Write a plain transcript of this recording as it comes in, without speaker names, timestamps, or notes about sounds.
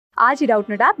आज ही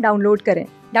Doubtnut app download करें।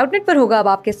 डाउटनट पर होगा अब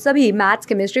आपके सभी मैथ्स,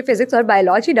 केमिस्ट्री, फिजिक्स और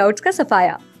बायोलॉजी डाउट्स का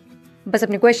सफाया। बस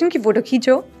अपने क्वेश्चन की फोटो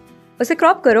खींचो, उसे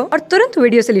क्रॉप करो और तुरंत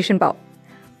वीडियो सोल्यूशन पाओ।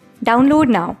 Download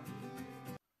now.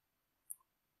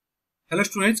 Hello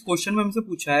students, question में हमसे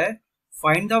पूछा है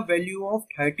find the value of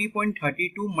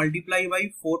 30.32 multiply by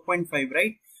 4.5,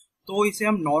 right. तो इसे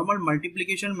हम नॉर्मल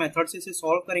मल्टीप्लिकेशन मेथड से इसे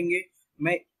सॉल्व करेंगे।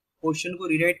 मैं क्वेश्चन को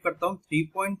रीराइट करता हूँ,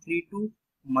 3.32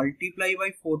 मल्टीप्लाई बाई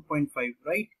 4.5,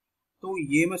 राइट। तो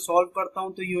ये मैं सॉल्व करता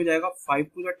हूँ तो ये हो जाएगा 5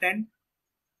 to the 10,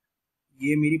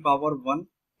 ये मेरी पावर 1,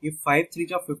 ये 5 3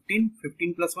 जा 15,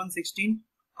 15 प्लस 1 16,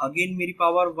 अगेन मेरी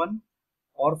पावर 1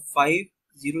 और 5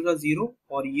 0 जा 0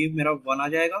 और ये मेरा 1 आ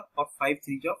जाएगा और 5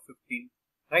 3 जा 15,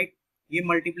 राइट। ये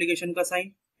मल्टीप्लिकेशन का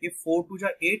साइन, ये 4 2 जा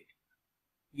 8,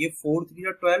 ये 4 3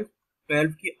 जा 12,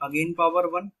 12 की अगेन पावर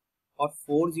 1 और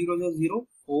 4 0 जा 0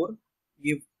 4,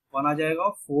 ये 1 आ जाएगा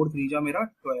और 4 3 जा मेरा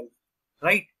 12,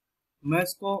 राइट। मैं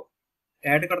इसको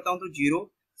ऐड करता हूं तो 0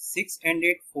 6 एंड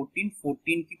 8 14,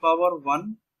 14 की पावर 1,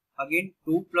 अगेन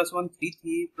 2 प्लस 1 3,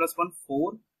 3 प्लस 1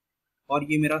 4 और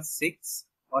ये मेरा 6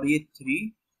 और ये 3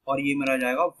 और ये मेरा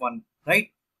जाएगा 1,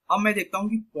 राइट। अब मैं देखता हूँ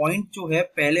कि पॉइंट जो है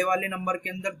पहले वाले नंबर के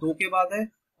अंदर 2 के बाद है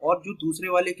और जो दूसरे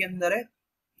वाले के अंदर है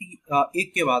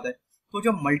 1 के बाद है। तो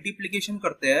जब मल्टीप्लीकेशन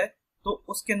करते हैं तो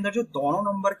उसके अंदर जो दोनों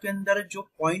नंबर के अंदर जो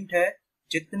पॉइंट है,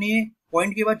 जितने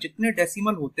पॉइंट के बाद जितने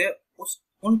डेसिमल होते हैं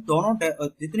उन दोनों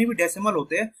जितने भी डेसिमल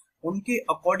होते हैं उनके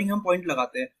अकॉर्डिंग हम पॉइंट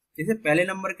लगाते हैं। जैसे पहले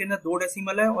नंबर के अंदर 2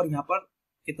 डेसिमल है और यहाँ पर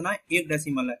कितना 1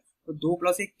 डेसिमल है, तो 2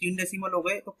 प्लस 1 3 डेसिमल हो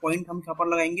गए, तो पॉइंट हम यहाँ पर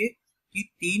लगाएंगे कि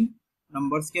 3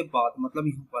 नंबर्स के बाद, मतलब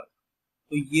यहाँ पर।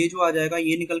 तो ये जो आ जाएगा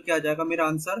ये निकल के आ जाएगा मेरा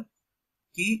आंसर,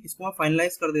 कि इसको मैं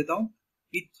फाइनलाइज कर देता हूँ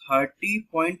कि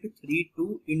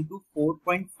 30.32 इंटू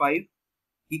 4.5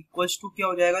 इक्वल्स टू क्या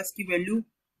हो जाएगा, इसकी वैल्यू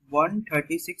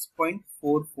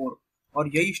 136.44 और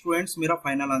यही स्टूडेंट्स मेरा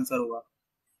फाइनल आंसर होगा।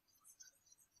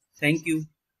 Thank you.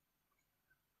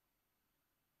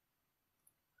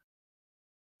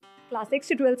 क्लास 6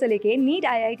 से 12 से लेके नीट,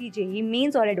 IIT, JEE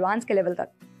मेंस और एडवांस के लेवल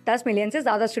तक 10 मिलियन से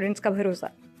ज्यादा स्टूडेंट्स का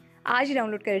भरोसा। आज ही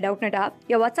डाउनलोड करें डाउटनट ऐप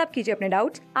या व्हाट्सएप कीजिए अपने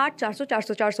डाउट्स 8400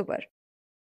 400 400 पर।